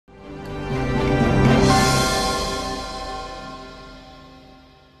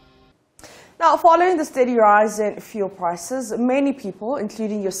Now, following the steady rise in fuel prices, many people,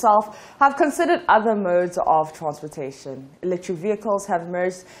 including yourself, have considered other modes of transportation. Electric vehicles have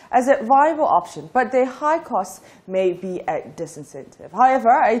emerged as a viable option, but their high costs may be a disincentive. However,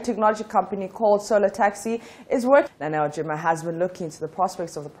 a technology company called Solar Taxi is working. JoyNews has been looking into the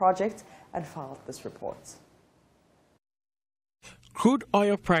prospects of the project and filed this report. Crude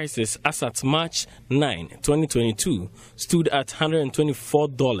oil prices as at March 9, 2022 stood at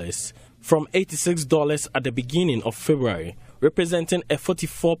 $124 from $86 at the beginning of February, representing a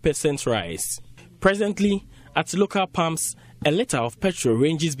 44% rise. Presently, at local pumps, a litre of petrol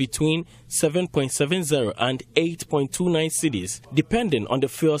ranges between 7.70 and 8.29 cedis, depending on the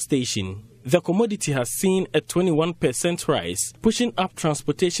fuel station. The commodity has seen a 21% rise, pushing up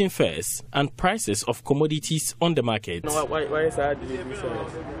transportation fares and prices of commodities on the market. Why is that delivery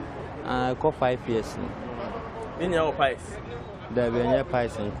service? I got 5 years. In your price? The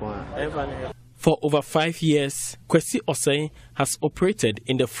price in For over 5 years, Kwesi Osei has operated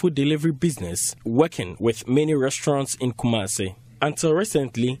in the food delivery business, working with many restaurants in Kumasi. Until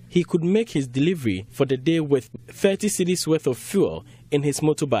recently, he could make his delivery for the day with 30 cedis worth of fuel in his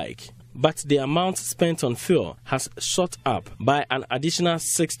motorbike. But the amount spent on fuel has shot up by an additional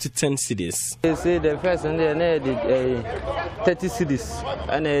 6 to 10 cedis. They say the first one they did 30 cedis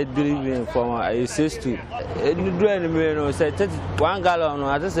and they delivering from 6 to. Say 1 gallon.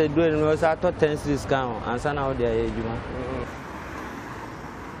 I just say doing was I thought 10 cedis count and so now they are.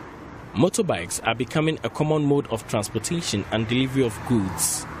 Motorbikes are becoming a common mode of transportation and delivery of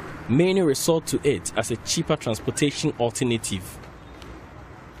goods. Many resort to it as a cheaper transportation alternative.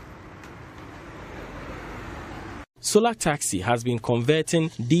 Solar Taxi has been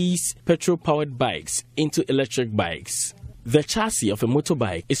converting these petrol-powered bikes into electric bikes. The chassis of a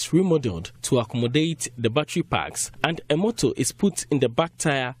motorbike is remodeled to accommodate the battery packs, and a motor is put in the back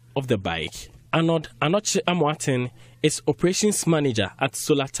tire of the bike. Arnold Anoche Amwaten is operations manager at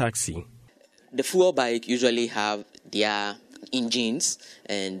Solar Taxi. The fuel bike usually have their engines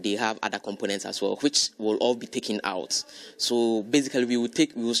and they have other components as well, which will all be taken out. So basically we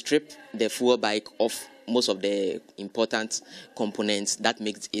will strip the fuel bike off most of the important components that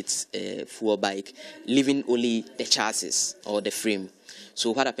makes it a fuel bike, leaving only the chassis or the frame.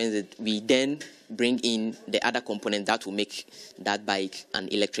 So what happens is we then bring in the other component that will make that bike an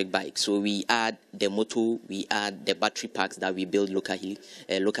electric bike. So we add the motor, we add the battery packs that we build locally.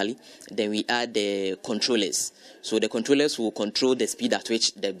 Then we add the controllers. So the controllers will control the speed at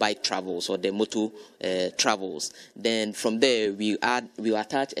which the bike travels or the motor travels. Then from there we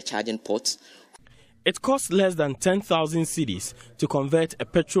attach a charging port. It costs less than 10,000 cedis to convert a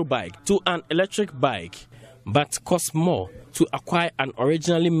petrol bike to an electric bike, but costs more to acquire an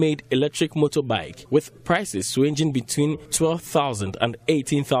originally made electric motorbike, with prices ranging between 12,000 and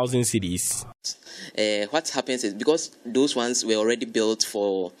 18,000 cedis. What happens is because those ones were already built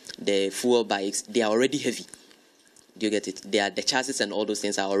for the fuel bikes, they are already heavy. Do you get it? The chassis and all those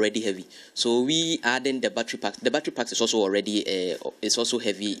things are already heavy. So we add in the battery pack. The battery pack is also already it's also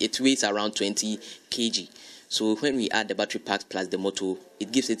heavy. It weighs around 20 kg. So when we add the battery pack plus the motor,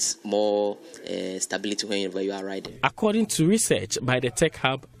 it gives it more stability whenever you are riding. According to research by the Tech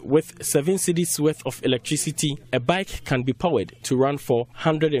Hub, with 7 cedis worth of electricity, a bike can be powered to run for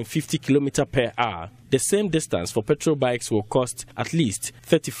 150 km per hour. The same distance for petrol bikes will cost at least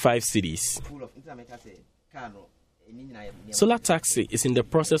 35 cedis. Solar Taxi is in the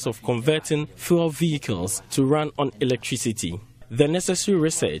process of converting fuel vehicles to run on electricity. The necessary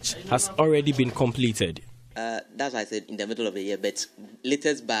research has already been completed. That's why I said in the middle of the year, but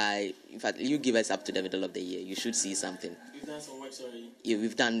latest by, in fact, you give us up to the middle of the year, you should see something. You've done some works already? Yeah,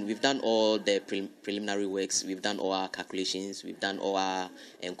 we've done all the preliminary works, we've done all our calculations, we've done all our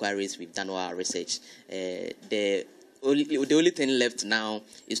inquiries, we've done all our research. The only thing left now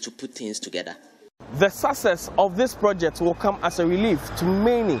is to put things together. The success of this project will come as a relief to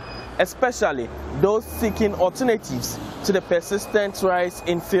many, especially those seeking alternatives to the persistent rise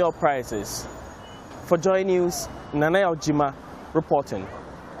in fuel prices. For JoyNews, JoyNews reporting.